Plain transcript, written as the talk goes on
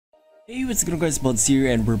Hey, what's going on guys, Budz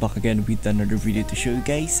here, and we're back again with another video to show you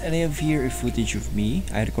guys. And I have here a footage of me.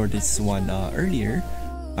 I recorded this one earlier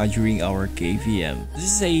during our KVM.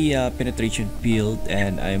 This is a penetration build,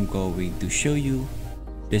 and I'm going to show you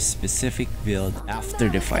this specific build after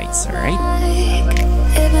the fights, alright?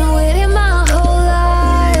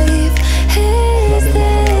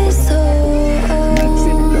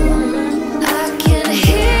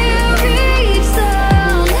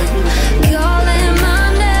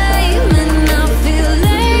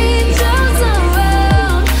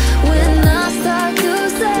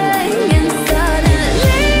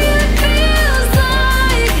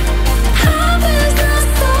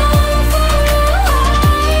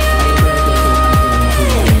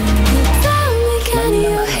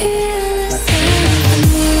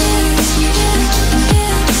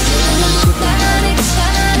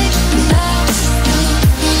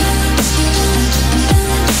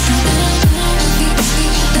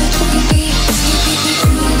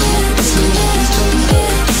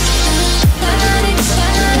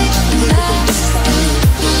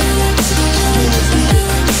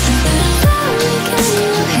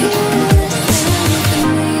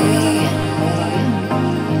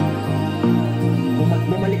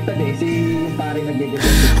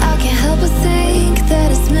 I can't help but think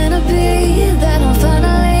that it's meant to be, that I'm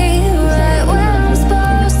finally right where I'm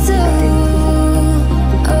supposed to.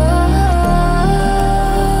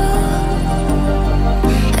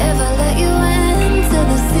 If I let you into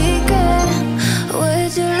the secret,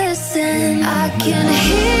 would you listen? I can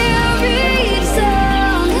hear each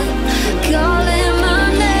sound calling my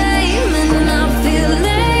name, and I feel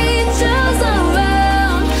angels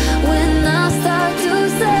around when I start to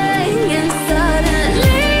sing, and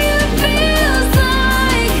suddenly it feels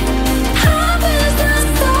like heaven's not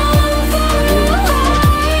so far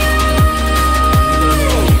away.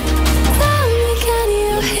 Tell me, can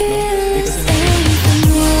you hear the symphony?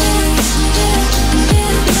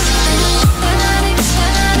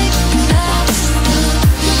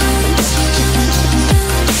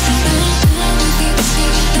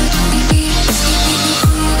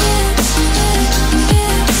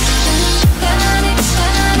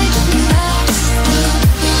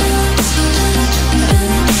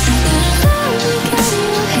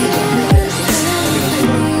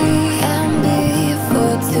 And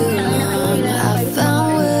before too long, I found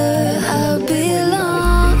where I belong.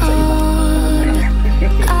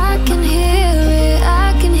 I can hear it,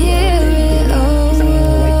 I can hear it. Oh,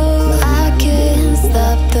 I can't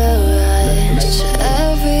stop the rush.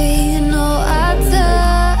 Every note I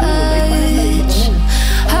touch,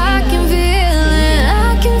 I can feel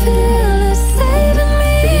it saving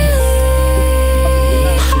me.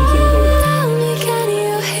 Tell me, can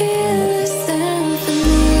you hear the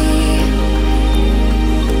symphony?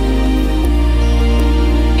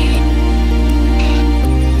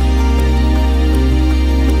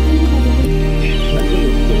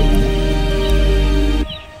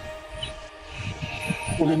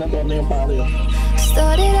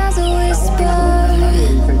 Started as a whisper,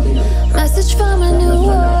 message from a new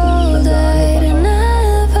world I'd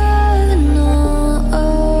never known.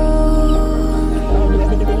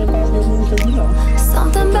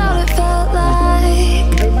 Something about it felt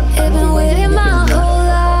like it'd been waiting my whole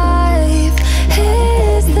life.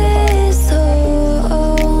 Is this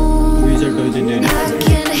home? These are golden I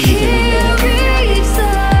can hear each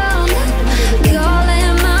sound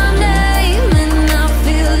calling my name, and I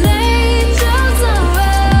feel angels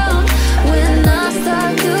around when I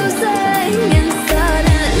start to sing, and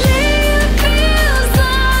suddenly it feels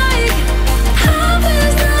like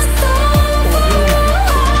heaven's not so far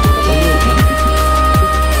away.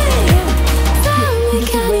 Tell me,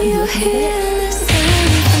 can you hear the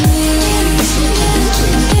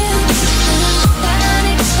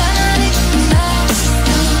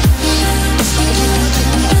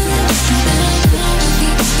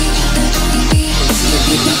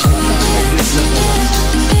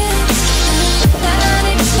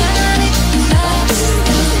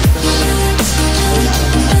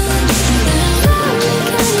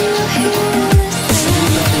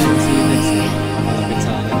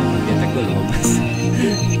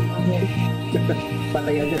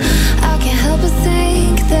I can't help but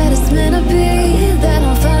think that it's meant to be, that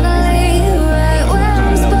I'm finally right where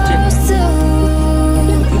I'm supposed to.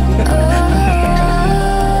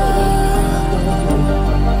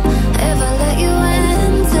 If I let you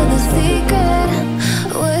into the secret,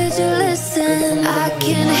 would you listen? I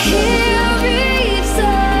can hear each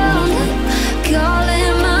sound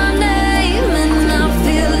calling my name, and I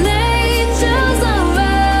feel angels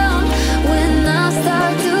around when I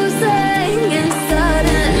start to sing, and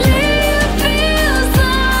suddenly it feels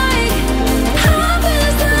like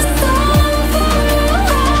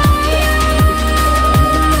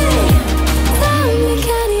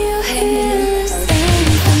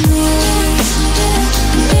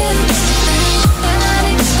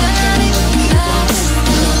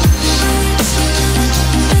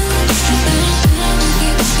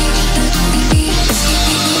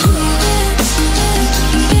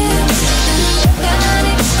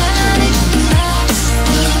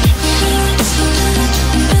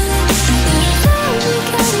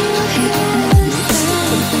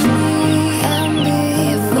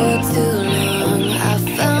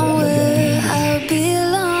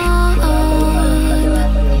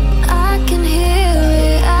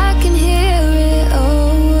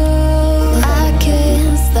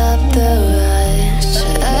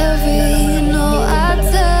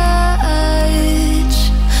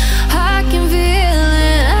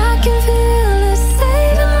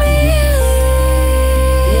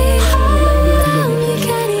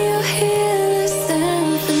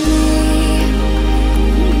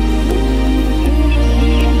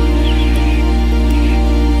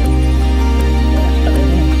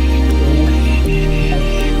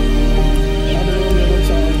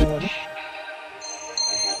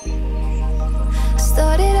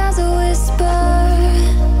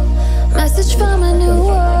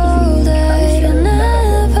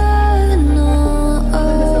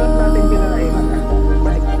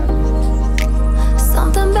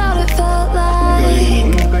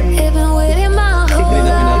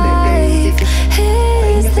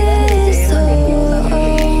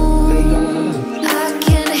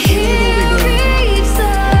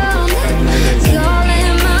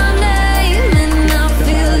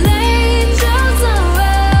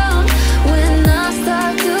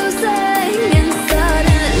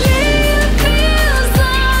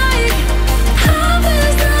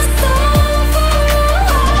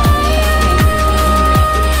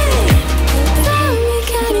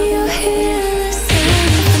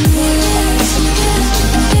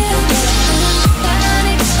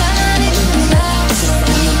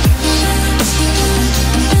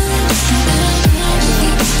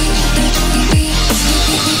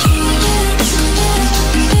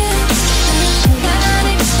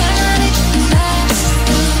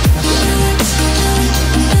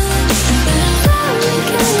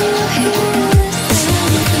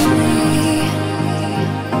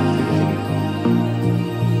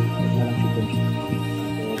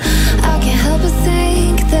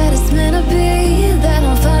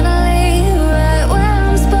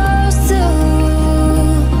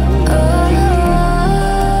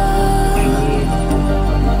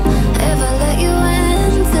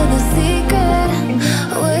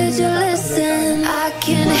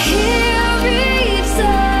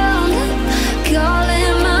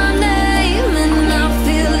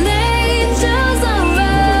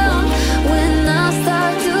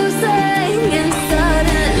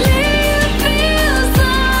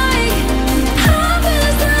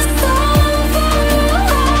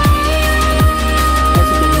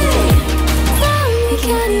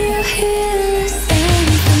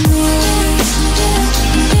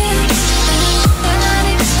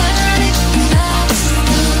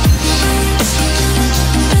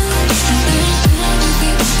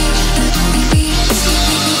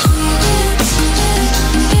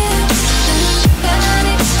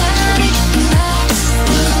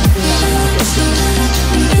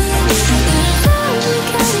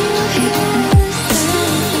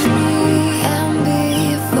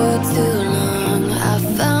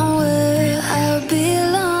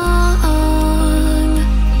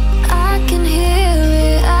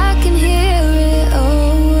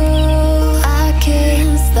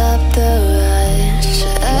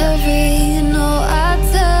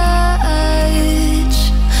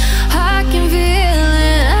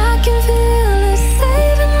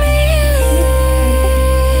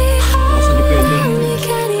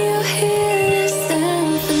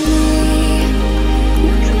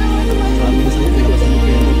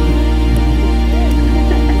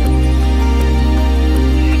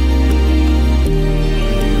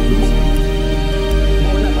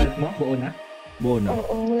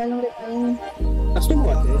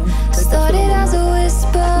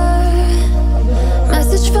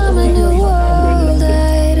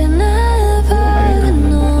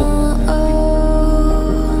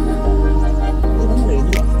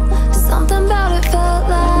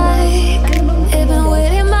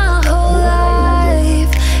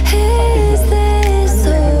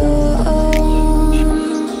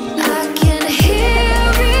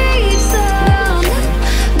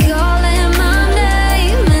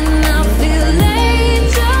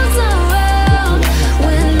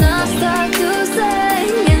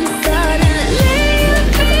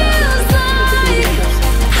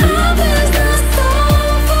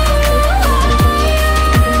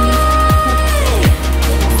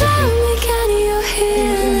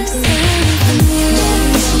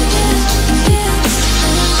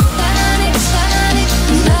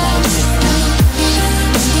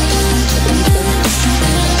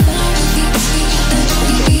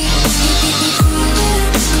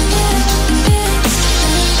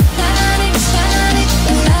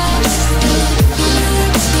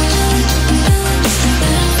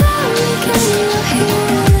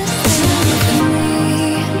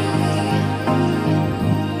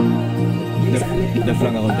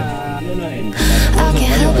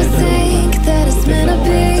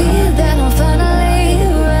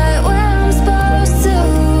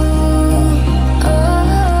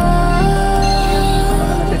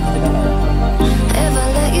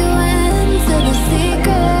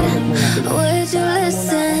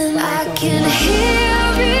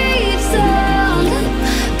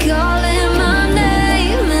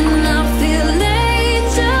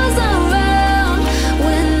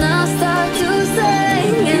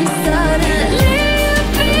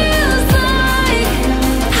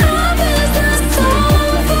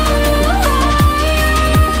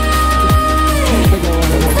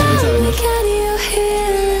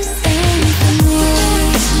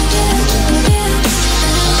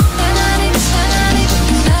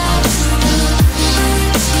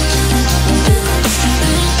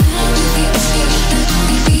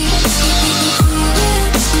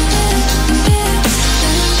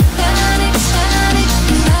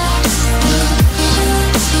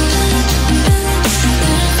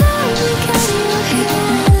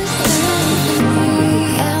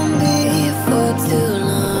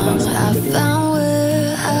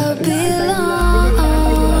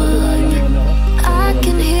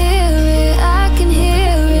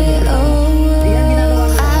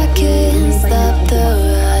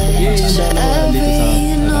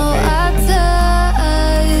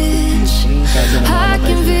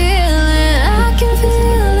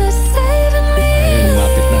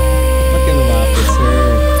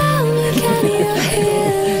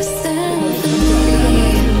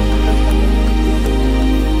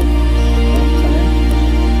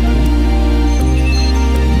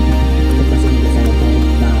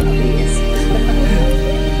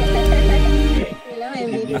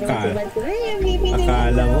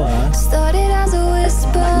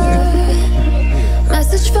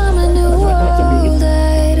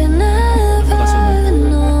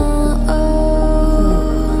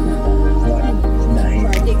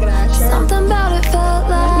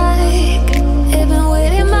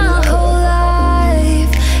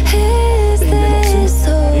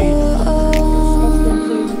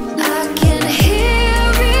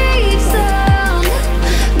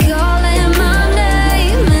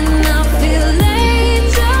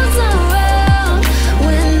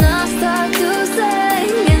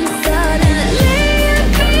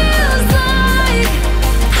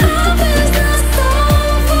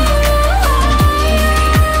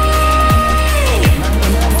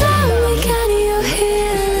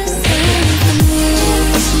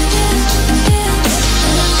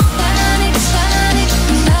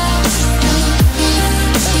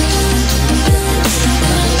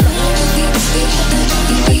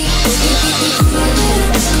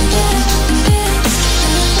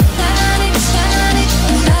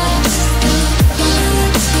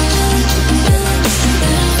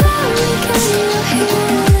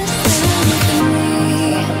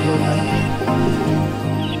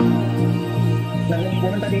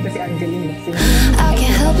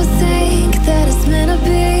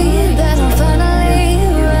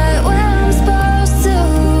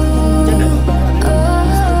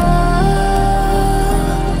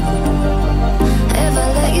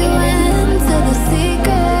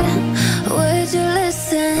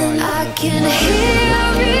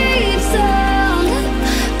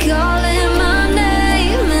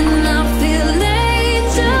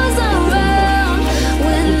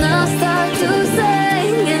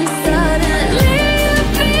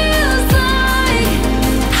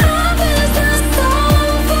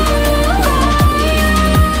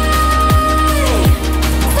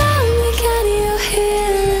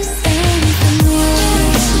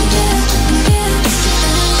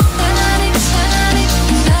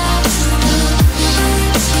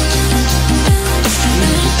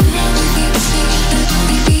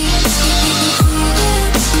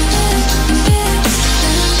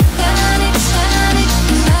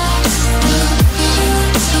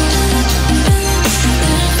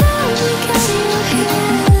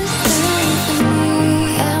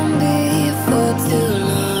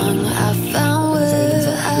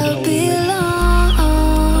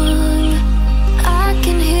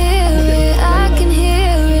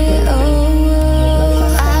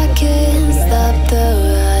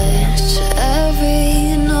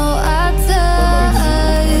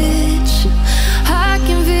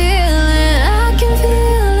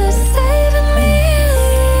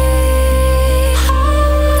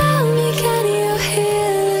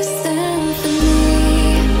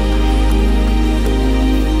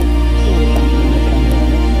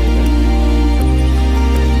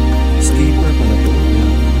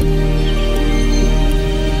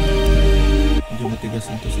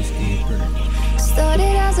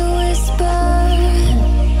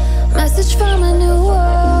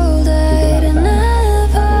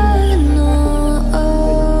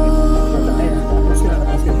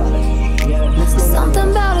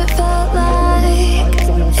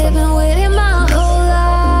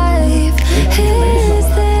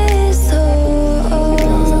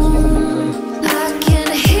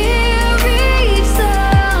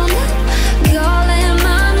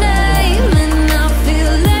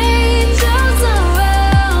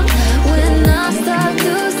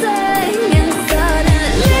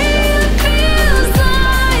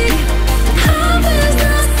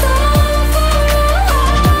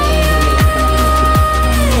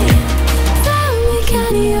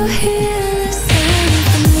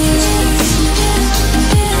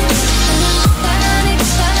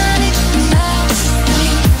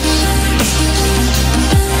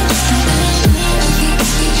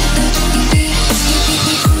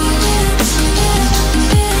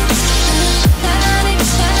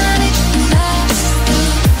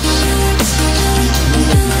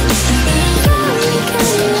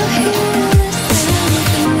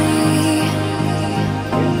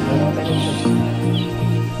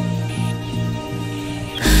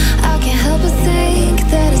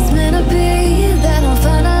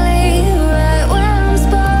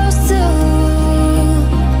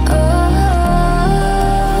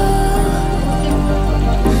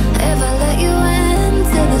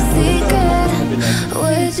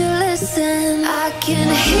listen? I can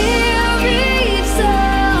hear each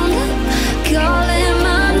sound calling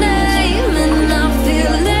my name, and I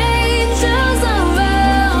feel angels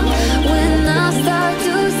around when I start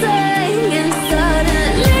to sing, and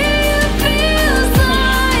suddenly it feels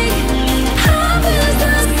like heaven's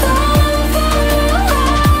not so far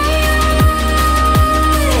away.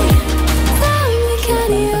 Tell me, can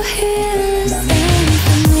you hear the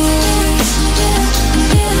symphony?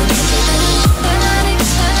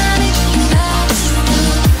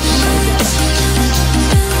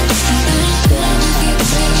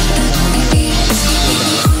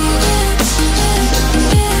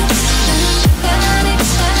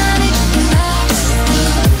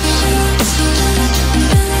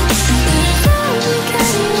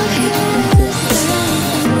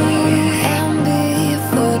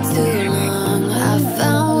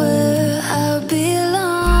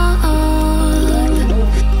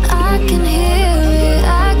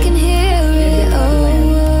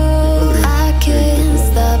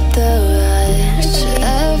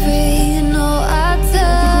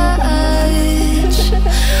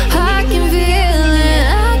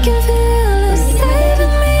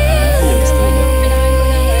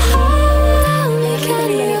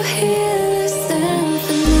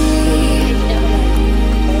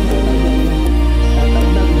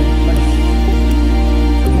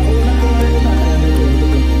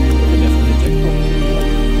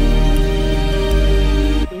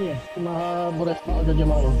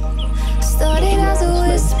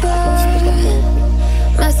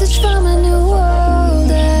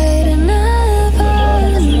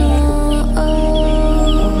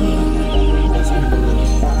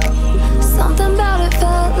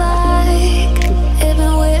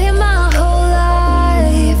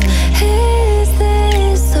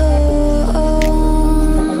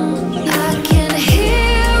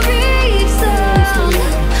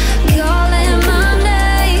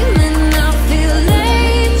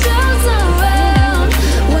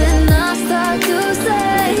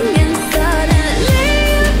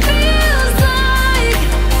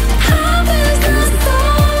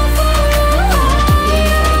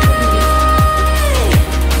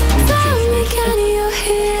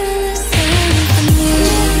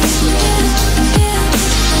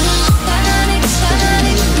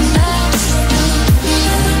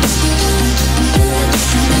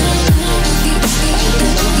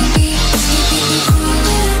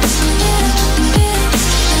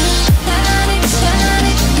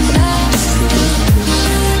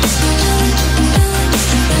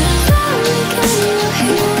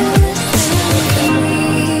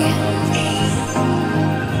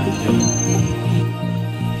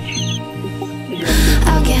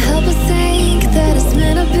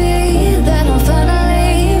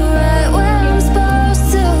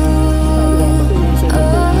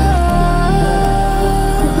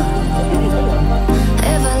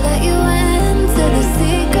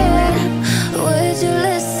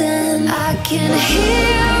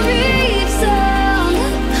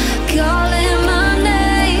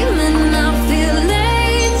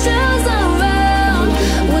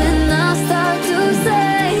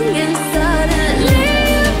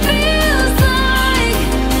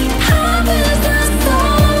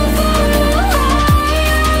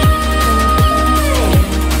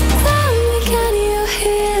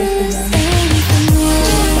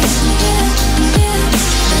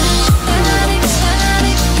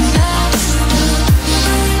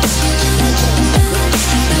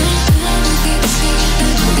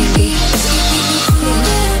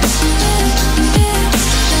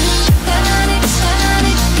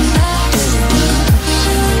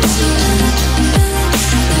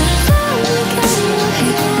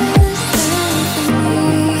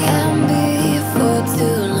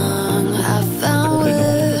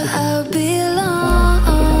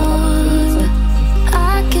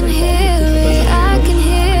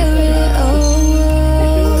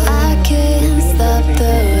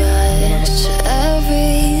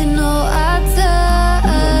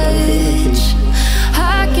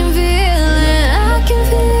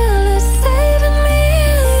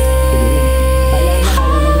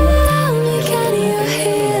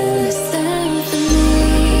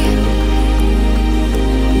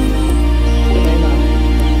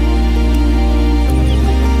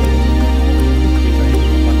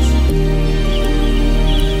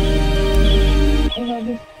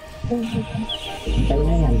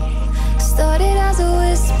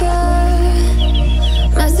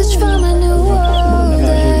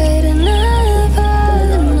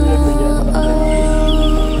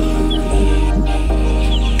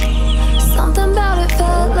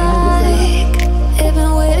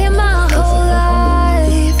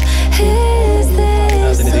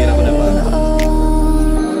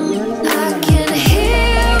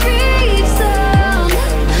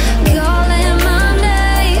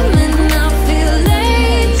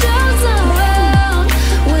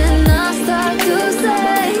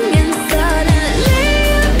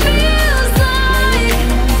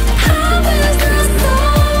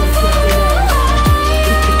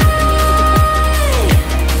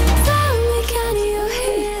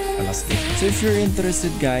 So if you're interested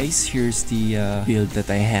guys, here's the build that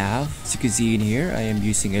I have. As you can see in here, I am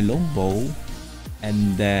using a Longbow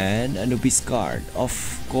and then a Nubis card. Of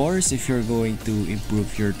course, if you're going to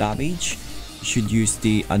improve your damage, you should use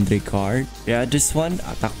the Andre card. Yeah, this one,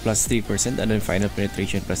 attack plus 3% and then final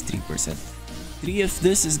penetration plus 3%. 3 of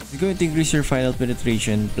this is going to increase your final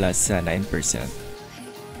penetration plus 9%.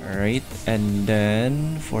 Alright, and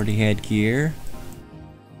then for the headgear,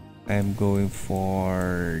 I'm going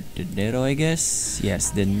for the Nero, I guess.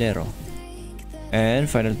 Yes, the Nero. And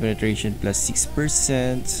final penetration plus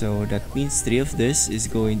 6%. So that means 3 of this is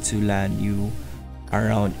going to land you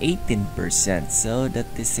around 18%. So that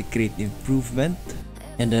is a great improvement.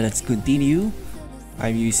 And then let's continue.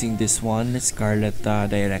 I'm using this one, Scarlet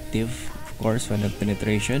Directive. Of course, final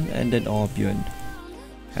penetration and then Obion.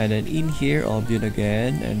 And then in here, Obion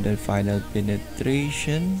again. And then final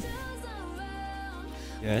penetration.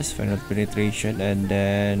 Yes, final penetration and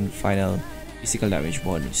then final physical damage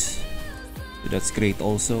bonus. So that's great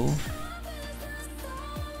also.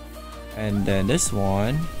 And then this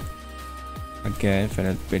one, again,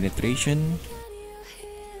 final penetration,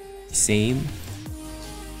 same.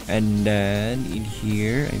 And then in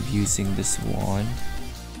here, I'm using this one,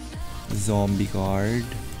 zombie card,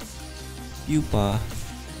 pupa,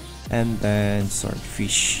 and then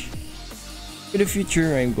swordfish. In the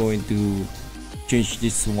future, I'm going to change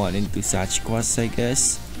this one into Sasquatch, I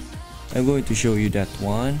guess. I'm going to show you that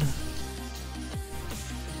one.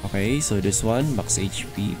 Okay, so this one, max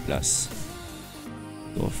HP plus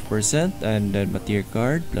 12%, and then Materia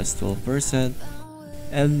card plus 12%,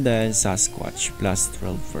 and then Sasquatch plus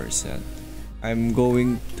 12%. I'm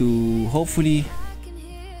going to hopefully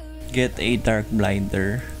get a Dark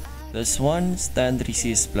Blinder. This one, stand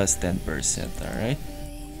resist plus 10%, alright?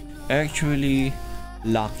 Actually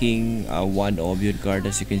lacking one Obion card,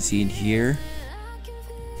 as you can see in here.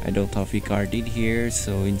 I don't have a card in here,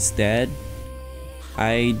 so instead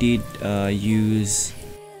I did use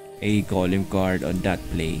a Golem card on that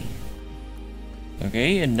play.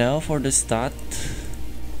 Okay, and now for the stat.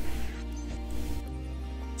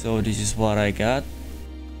 So this is what I got.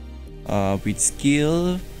 With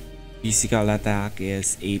skill, physical attack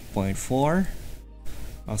is 8.4.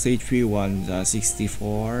 Max HP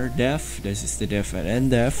 164. Def, this is the def and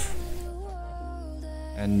end def.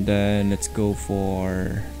 And then let's go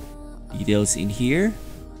for details in here.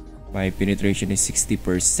 My penetration is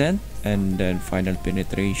 60%, and then final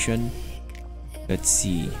penetration, let's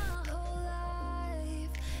see,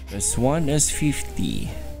 this one is 50,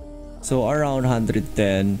 so around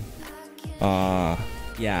 110.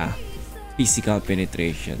 Yeah, physical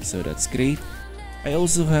penetration, so that's great. I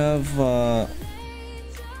also have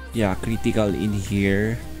yeah, critical in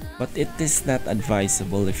here, but it is not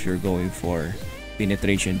advisable if you're going for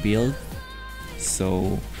penetration build,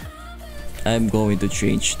 so I'm going to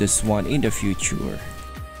change this one in the future.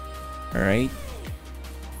 Alright,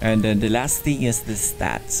 and then the last thing is the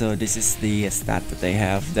stat. So this is the stat that I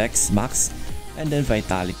have, Dex Max, and then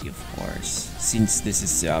Vitality, of course, since this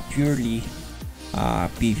is purely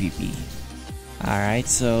PvP. Alright,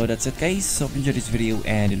 so that's it guys. So hope you enjoyed this video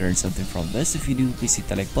and you learned something from this. If you do, please hit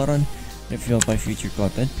the like button, and if you want my future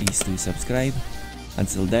content, please do subscribe.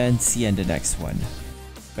 Until then, see you in the next one.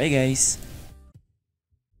 Bye guys.